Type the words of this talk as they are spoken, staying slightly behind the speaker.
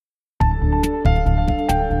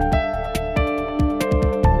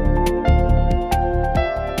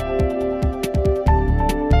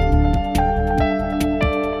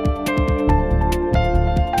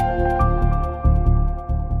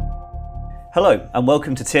Hello and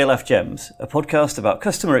welcome to TLF Gems, a podcast about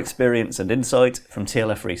customer experience and insight from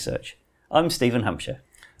TLF Research. I'm Stephen Hampshire.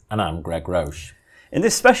 And I'm Greg Roche. In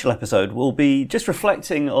this special episode, we'll be just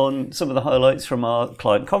reflecting on some of the highlights from our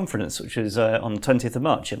client conference, which was on the 20th of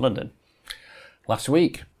March in London. Last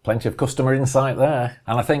week, plenty of customer insight there.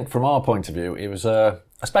 And I think from our point of view, it was a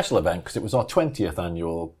special event because it was our 20th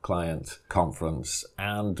annual client conference.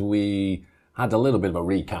 And we had a little bit of a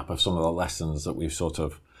recap of some of the lessons that we've sort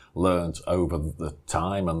of learned over the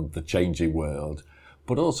time and the changing world,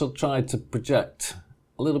 but also tried to project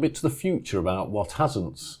a little bit to the future about what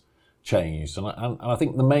hasn't changed. And I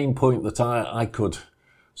think the main point that I could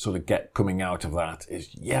sort of get coming out of that is,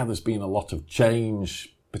 there's been a lot of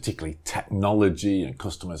change, particularly technology and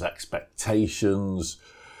customers' expectations,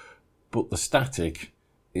 but the static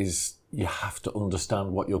is you have to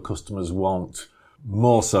understand what your customers want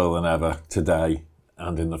more so than ever today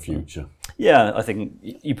and in the future. Yeah, I think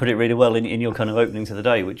you put it really well in your kind of opening to the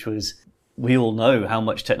day, which was we all know how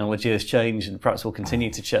much technology has changed and perhaps will continue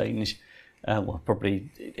to change. Probably,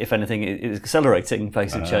 if anything, it is accelerating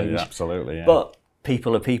pace of change. Yeah, absolutely, yeah. But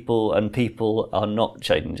people are people and people are not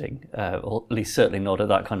changing, or at least certainly not at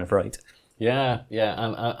that kind of rate. Yeah,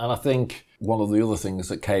 and I think one of the other things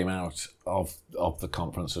that came out of the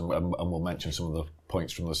conference, and we'll mention some of the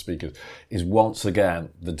points from the speakers, is once again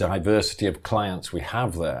the diversity of clients we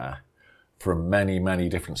have there from many, many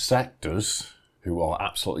different sectors who are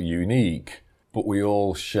absolutely unique, but we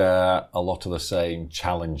all share a lot of the same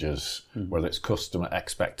challenges, whether it's customer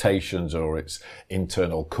expectations or it's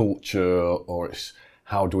internal culture or it's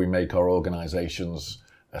how do we make our organisations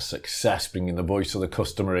a success, bringing the voice of the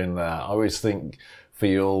customer in there. I always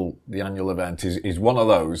feel the annual event is one of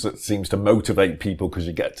those that seems to motivate people because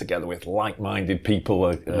you get together with like-minded people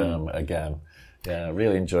again. Yeah, I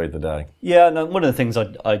really enjoyed the day. Yeah, no, one of the things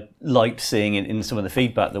I liked seeing in some of the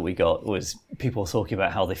feedback that we got was people talking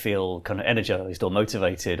about how they feel kind of energised or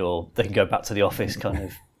motivated, or they can go back to the office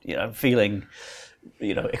kind of, feeling,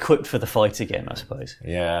 equipped for the fight again, I suppose.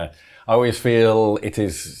 Yeah, I always feel it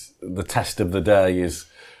is the test of the day is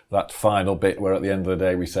that final bit where at the end of the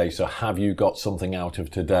day we say, so have you got something out of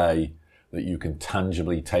today that you can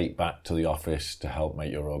tangibly take back to the office to help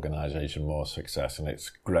make your organisation more success? And it's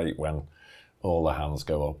great when all the hands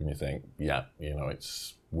go up and you think,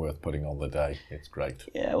 it's worth putting on the day. It's great.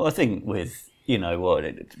 Yeah, well, I think with,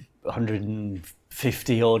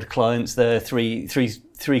 150 odd clients there, three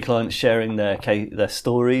clients sharing their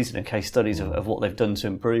stories, case studies of what they've done to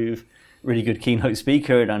improve. Really good keynote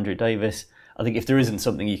speaker, Andrew Davis. I think if there isn't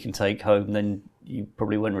something you can take home, then you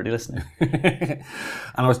probably weren't really listening. And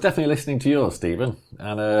I was definitely listening to yours, Stephen.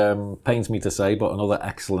 And pains me to say, but another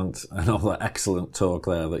excellent talk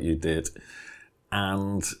there that you did.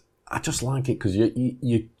 And I just like it because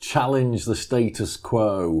you challenge the status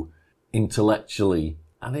quo intellectually,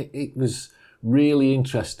 and it was really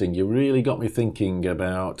interesting. You really got me thinking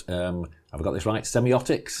about, have I got this right?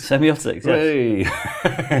 Semiotics? Semiotics, yes.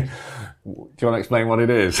 Hey. Do you want to explain what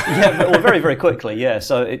it is? Yeah, well, very, very quickly, yeah.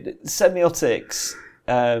 So semiotics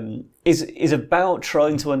is about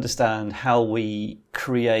trying to understand how we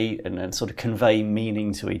create and sort of convey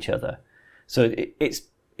meaning to each other. So it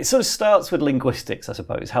sort of starts with linguistics, I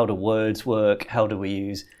suppose. How do words work? How do we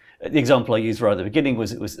use... The example I used right at the beginning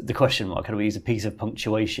was the question mark. How do we use a piece of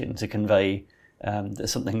punctuation to convey that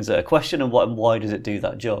something's a question and why does it do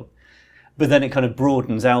that job? But then it kind of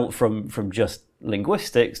broadens out from just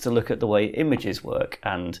linguistics to look at the way images work.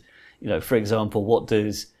 And, for example, what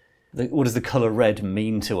does the colour red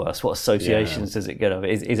mean to us? What associations does it get over?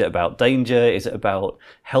 Is it about danger? Is it about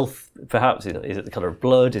health, perhaps? Is it the colour of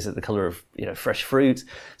blood? Is it the colour of, fresh fruit?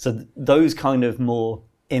 So those kind of more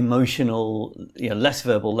emotional, less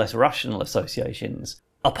verbal, less rational associations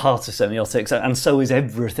are part of semiotics, and so is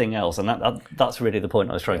everything else. And that's really the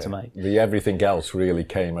point I was trying to make. The everything else really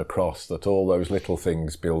came across, that all those little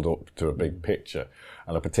things build up to a big picture.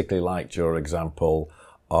 And I particularly liked your example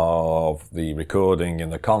of the recording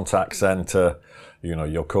in the contact centre.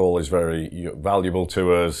 Your call is very valuable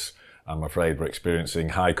to us. I'm afraid we're experiencing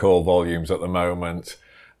high call volumes at the moment.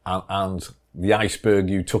 And the iceberg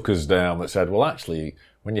you took us down that said, well, actually,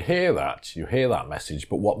 when you hear that message,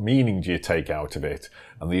 but what meaning do you take out of it?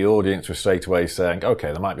 And the audience was straight away saying,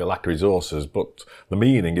 okay, there might be a lack of resources, but the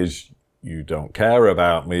meaning is you don't care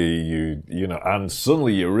about me, and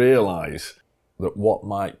suddenly you realise that what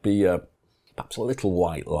might be perhaps a little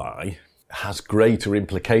white lie has greater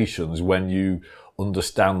implications when you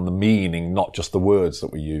understand the meaning, not just the words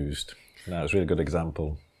that were used. That was a really good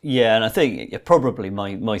example. Yeah, and I think probably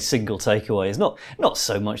my single takeaway is not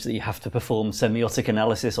so much that you have to perform semiotic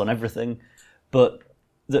analysis on everything, but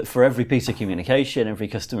that for every piece of communication, every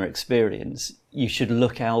customer experience, you should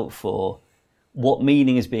look out for what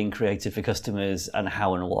meaning is being created for customers and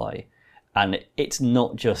how and why. And it's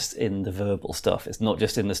not just in the verbal stuff. It's not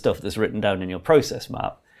just in the stuff that's written down in your process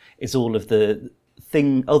map. It's all of the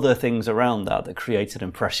other things around that create an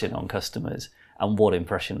impression on customers and what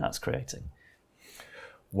impression that's creating.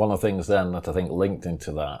 One of the things then that I think linked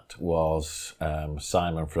into that was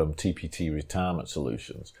Simon from TPT Retirement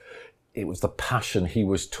Solutions. It was the passion he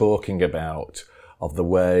was talking about of the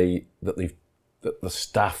way that the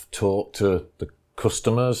staff talk to the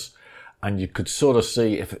customers, and you could sort of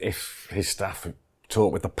see if his staff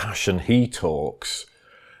talk with the passion he talks,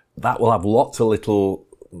 that will have lots of little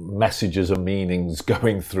messages and meanings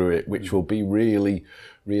going through it, which will be really,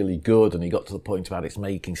 really good. And he got to the point about it's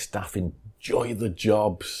making staff enjoy the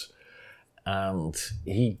jobs. And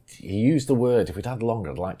he used the word, if we'd had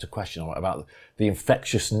longer, I'd like to question him about the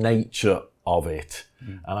infectious nature of it.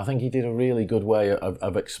 And I think he did a really good way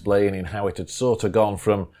of explaining how it had sort of gone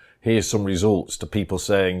from here's some results to people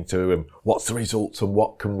saying to him, what's the results and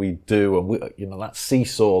what can we do? And that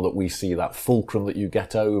seesaw that we see, that fulcrum that you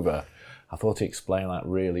get over. I thought he explained that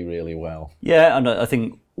really, really well. Yeah, and I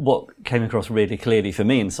think what came across really clearly for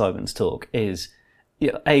me in Simon's talk is,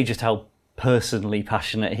 just how personally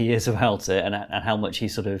passionate he is about it, and how much he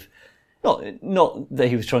sort of, not that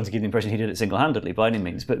he was trying to give the impression he did it single-handedly by any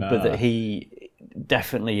means, but that he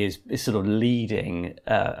definitely is sort of leading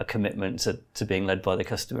a commitment to being led by the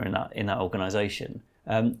customer in that organisation.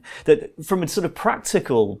 That from a sort of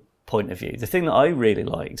practical point of view, the thing that I really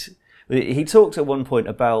liked, he talked at one point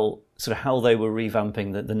about sort of how they were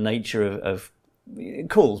revamping the nature of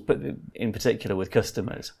calls, but in particular with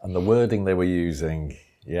customers. And the wording they were using,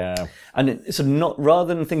 yeah. And it, sort of not,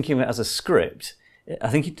 rather than thinking of it as a script, I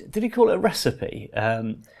think, did he call it a recipe?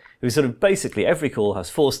 It was sort of basically every call has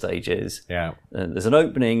 4 stages. Yeah. There's an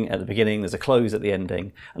opening at the beginning, there's a close at the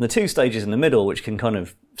ending, and the 2 stages in the middle, which can kind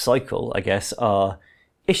of cycle, I guess, are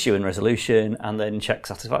issue and resolution, and then check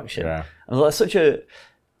satisfaction. Yeah. And that's such a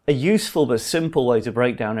useful but simple way to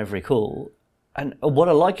break down every call. And what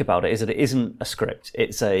I like about it is that it isn't a script,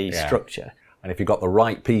 it's a structure. And if you've got the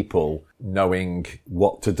right people knowing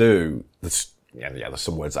what to do, there's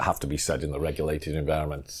some words that have to be said in the regulated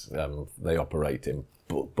environment they operate in,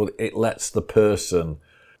 but it lets the person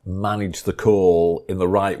manage the call in the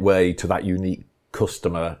right way to that unique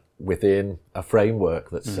customer within a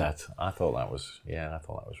framework that's set. I thought that was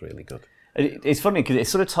really good. It's funny because it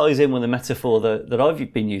sort of ties in with a metaphor that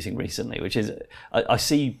I've been using recently, which is I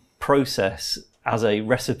see process as a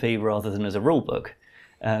recipe rather than as a rule book.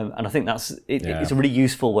 And I think it's a really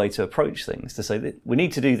useful way to approach things, to say that we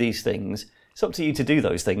need to do these things. It's up to you to do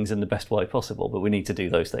those things in the best way possible, but we need to do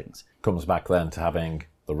those things. Comes back then to having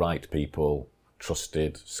the right people,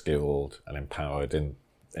 trusted, skilled and empowered in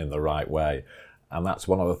the right way. And that's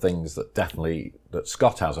one of the things that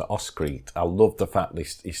Scott has at Oscrete. I love the fact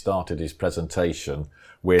that he started his presentation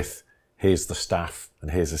with, here's the staff,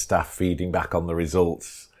 and here's the staff feeding back on the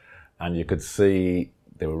results. And you could see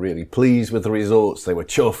they were really pleased with the results. They were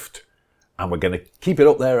chuffed, and we're going to keep it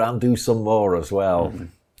up there and do some more as well. Mm-hmm.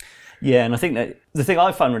 Yeah, and I think that the thing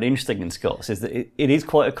I find really interesting in Scott's is that it is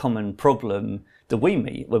quite a common problem that we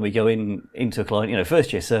meet when we go into a client,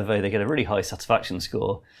 first year survey, they get a really high satisfaction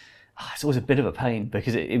score. It's always a bit of a pain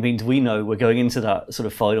because it means we know we're going into that sort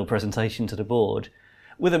of final presentation to the board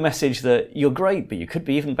with a message that you're great, but you could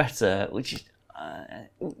be even better, which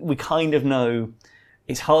we kind of know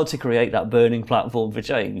it's hard to create that burning platform for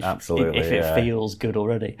change. Absolutely, if it feels good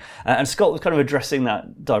already. And Scott was kind of addressing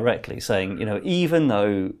that directly, saying, even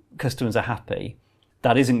though customers are happy,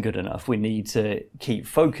 that isn't good enough. We need to keep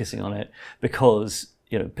focusing on it because,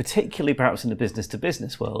 particularly perhaps in the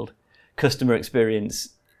business-to-business world, customer experience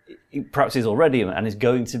perhaps is already and is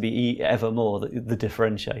going to be ever more the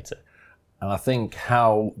differentiator. And I think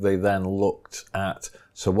how they then looked at,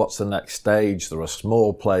 so what's the next stage? They're a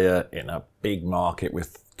small player in a big market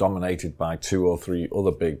dominated by 2 or 3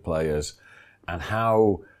 other big players, and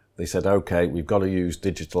how they said, okay, we've got to use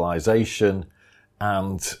digitalization,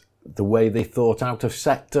 and the way they thought out of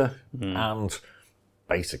sector and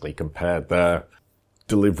basically compared their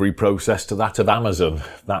delivery process to that of Amazon.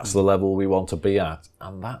 That's the level we want to be at,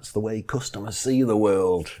 and that's the way customers see the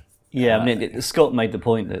world. Yeah, Scott made the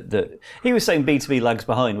point that he was saying B2B lags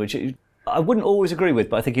behind, which I wouldn't always agree with,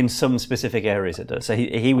 but I think in some specific areas it does. So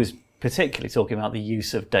he was particularly talking about the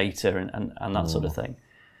use of data and that sort of thing.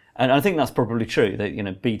 And I think that's probably true, that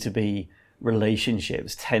B2B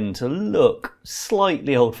relationships tend to look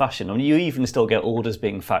slightly old-fashioned. I mean, you even still get orders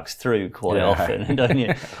being faxed through quite often, don't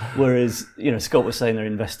you? Whereas, Scott was saying they're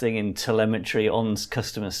investing in telemetry on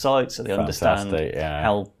customer sites, so they understand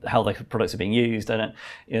how their products are being used. And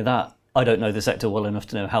that I don't know the sector well enough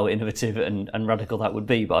to know how innovative and radical that would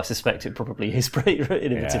be, but I suspect it probably is pretty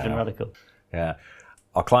innovative and radical. Yeah,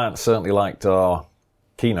 our clients certainly liked our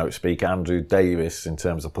keynote speaker, Andrew Davis, in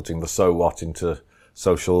terms of putting the so what into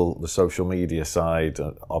the social media side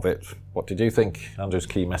of it. What did you think Andrew's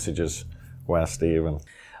key messages were, Stephen?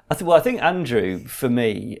 I think Andrew, for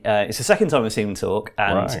me, it's the second time I've seen him talk,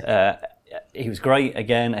 and he was great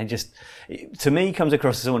again, and just, to me, comes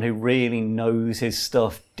across as someone who really knows his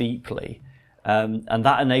stuff deeply, and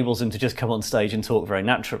that enables him to just come on stage and talk very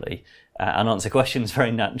naturally, and answer questions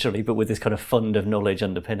very naturally, but with this kind of fund of knowledge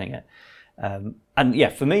underpinning it.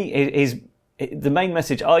 For me, the main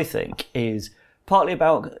message, I think, is partly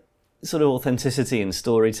about sort of authenticity and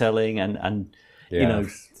storytelling and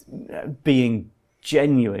being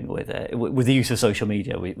genuine with it, with the use of social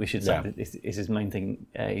media, we should say, is his main thing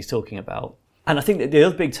he's talking about. And I think that the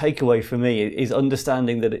other big takeaway for me is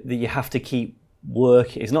understanding that you have to keep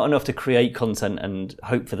working. It's not enough to create content and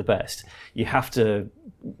hope for the best. You have to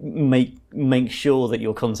make sure that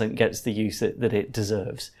your content gets the use that it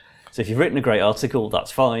deserves. So if you've written a great article,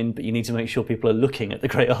 that's fine, but you need to make sure people are looking at the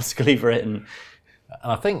great article you've written.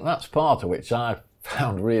 And I think that's part of which I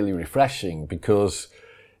found really refreshing, because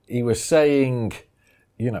he was saying,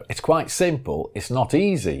 it's quite simple. It's not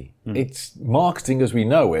easy. It's marketing as we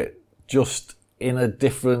know it, just in a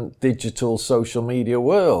different digital social media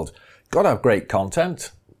world. Got to have great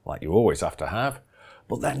content, like you always have to have,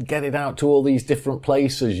 but then get it out to all these different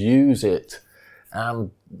places, use it,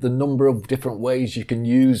 and the number of different ways you can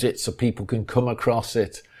use it so people can come across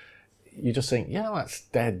it. You just think, that's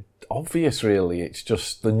dead obvious, really. It's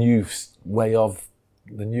just the new way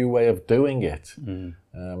of doing it.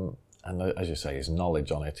 And as you say, his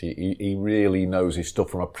knowledge on it, he really knows his stuff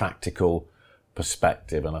from a practical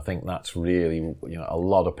perspective, and I think that's really, a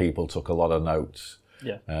lot of people took a lot of notes.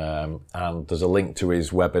 And there's a link to his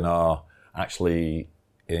webinar actually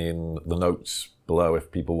in the notes below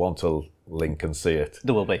if people want to link and see it.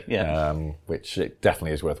 There will be, which it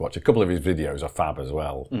definitely is worth watching. A couple of his videos are fab as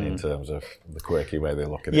well, in terms of the quirky way they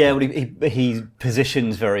look at it. Yeah, well, he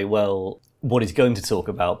positions very well what he's going to talk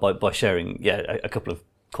about by sharing a couple of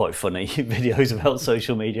quite funny videos about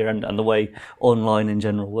social media and the way online in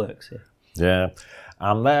general works. Yeah.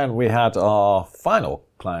 And then we had our final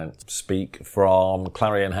client speak from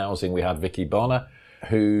Clarion Housing. We had Vicky Bonner,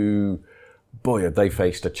 who, boy, had they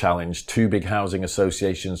faced a challenge. Two big housing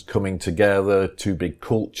associations coming together, two big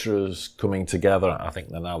cultures coming together. I think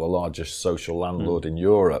they're now the largest social landlord in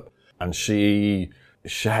Europe. And she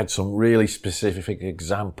shared some really specific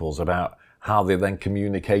examples about how they then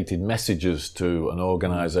communicated messages to an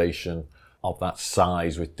organisation of that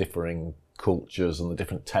size with differing cultures and the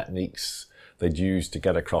different techniques they'd use to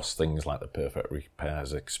get across things like the Perfect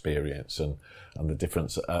Repairs experience and the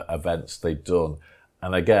different events they'd done.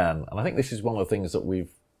 And again, and I think this is one of the things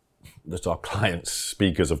that our clients'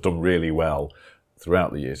 speakers have done really well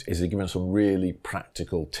throughout the years, is they've given some really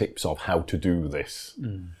practical tips of how to do this.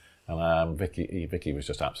 And Vicky was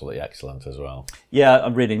just absolutely excellent as well. Yeah, I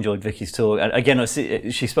really enjoyed Vicky's talk. And again,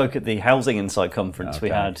 she spoke at the Housing Insight conference we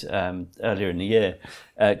had earlier in the year.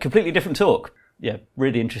 Completely different talk. Yeah,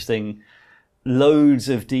 really interesting. Loads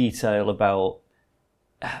of detail about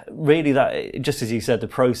really that, just as you said, the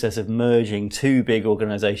process of merging two big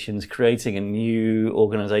organisations, creating a new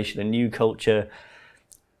organisation, a new culture,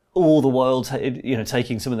 all the while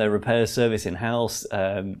taking some of their repair service in-house.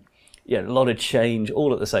 A lot of change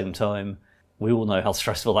all at the same time. We all know how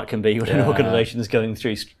stressful that can be when an organisation is going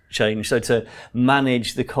through change. So to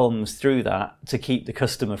manage the comms through that, to keep the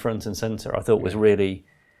customer front and centre, I thought was really,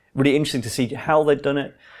 really interesting to see how they'd done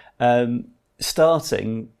it.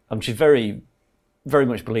 Starting, she very, very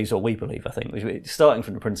much believes what we believe, I think, starting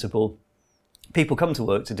from the principle, people come to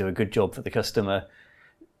work to do a good job for the customer.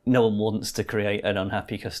 No one wants to create an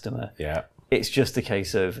unhappy customer. Yeah. It's just a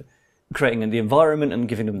case of creating the environment and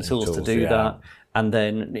giving them the tools to do that, and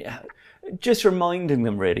then just reminding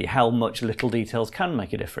them really how much little details can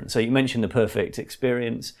make a difference. So you mentioned the perfect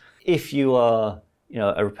experience. If you are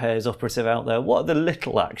a repairs operative out there, what are the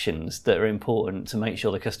little actions that are important to make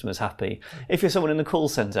sure the customer's happy? If you're someone in the call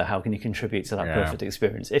centre, how can you contribute to that perfect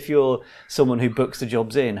experience? If you're someone who books the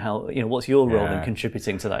jobs in, what's your role in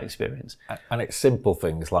contributing to that experience? And it's simple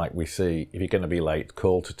things like we see, if you're going to be late,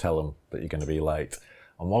 call to tell them that you're going to be late.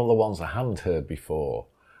 And one of the ones I hadn't heard before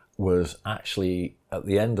was actually at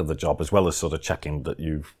the end of the job, as well as sort of checking that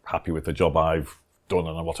you're happy with the job I've done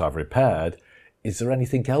and what I've repaired. Is there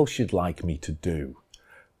anything else you'd like me to do?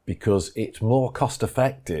 Because it's more cost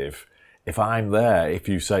effective if I'm there, if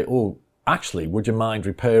you say, oh, actually, would you mind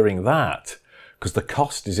repairing that? Because the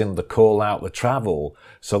cost is in the call out, the travel.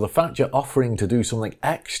 So the fact you're offering to do something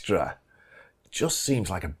extra just seems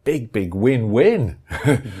like a big, big win-win.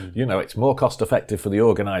 Mm-hmm. It's more cost effective for the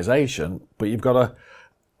organisation, but you've got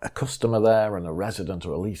a customer there and a resident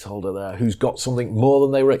or a leaseholder there who's got something more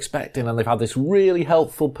than they were expecting, and they've had this really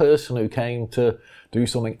helpful person who came to do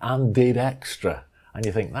something and did extra. And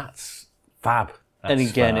you think, that's fab. That's and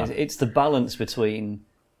again, fab. It's the balance between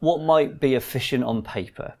what might be efficient on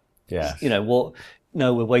paper. Yes.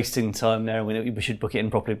 No, we're wasting time there, and we should book it in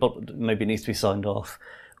properly, but maybe it needs to be signed off.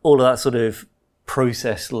 All of that sort of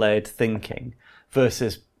process-led thinking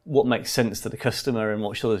versus what makes sense to the customer and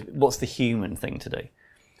what's the human thing to do.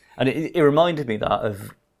 And it reminded me that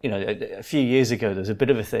of, a few years ago, there was a bit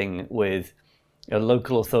of a thing with a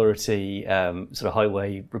local authority, sort of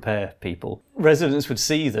highway repair people. Residents would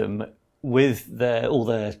see them with all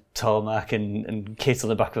their tarmac and kit on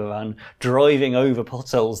the back of a van, driving over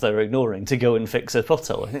potholes they were ignoring to go and fix a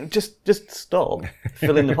pothole. I think just stop,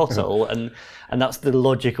 fill in the pothole, and that's the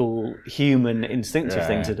logical, human, instinctive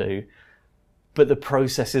thing to do. But the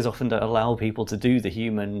processes often don't allow people to do the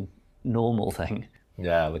human, normal thing.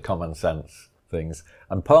 Yeah, the common sense things.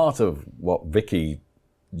 And part of what Vicky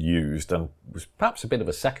used, and was perhaps a bit of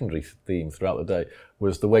a secondary theme throughout the day,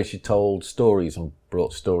 was the way she told stories and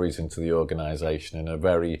brought stories into the organisation in a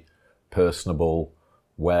very personable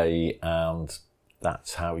way. And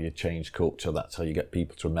that's how you change culture. That's how you get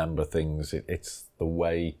people to remember things. It's the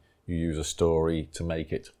way you use a story to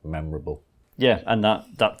make it memorable. Yeah, and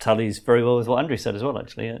that tallies very well with what Andrew said as well,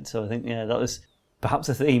 actually. So I think, that was perhaps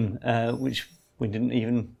a theme which we didn't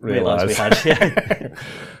even realise we had. Yeah.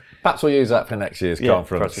 Perhaps we'll use that for next year's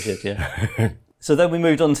conference. Perhaps we should, yeah. So then we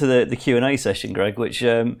moved on to the Q&A session, Greg, which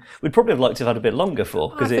we'd probably have liked to have had a bit longer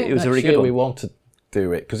for, because it was a really good one. We want to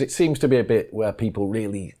do it, because it seems to be a bit where people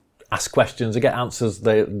really ask questions and get answers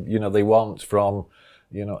they want from,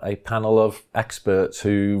 a panel of experts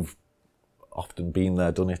who've often been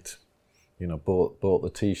there, done it, bought the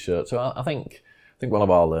T-shirt. So I think one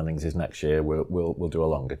of our learnings is next year we'll do a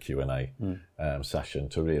longer Q&A session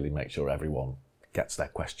to really make sure everyone gets their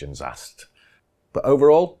questions asked. But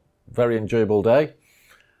overall, very enjoyable day.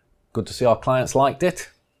 Good to see our clients liked it,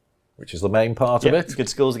 which is the main part of it. Good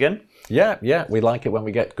scores again. Yeah, we like it when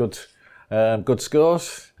we get good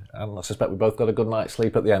scores, and I suspect we both got a good night's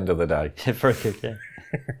sleep at the end of the day. Very good, yeah.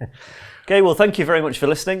 Okay, well, thank you very much for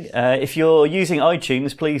listening. If you're using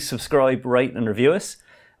iTunes, please subscribe, rate and review us.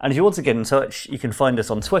 And if you want to get in touch, you can find us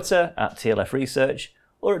on Twitter @TLF Research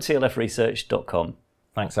or at tlfresearch.com.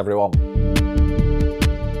 Thanks, everyone.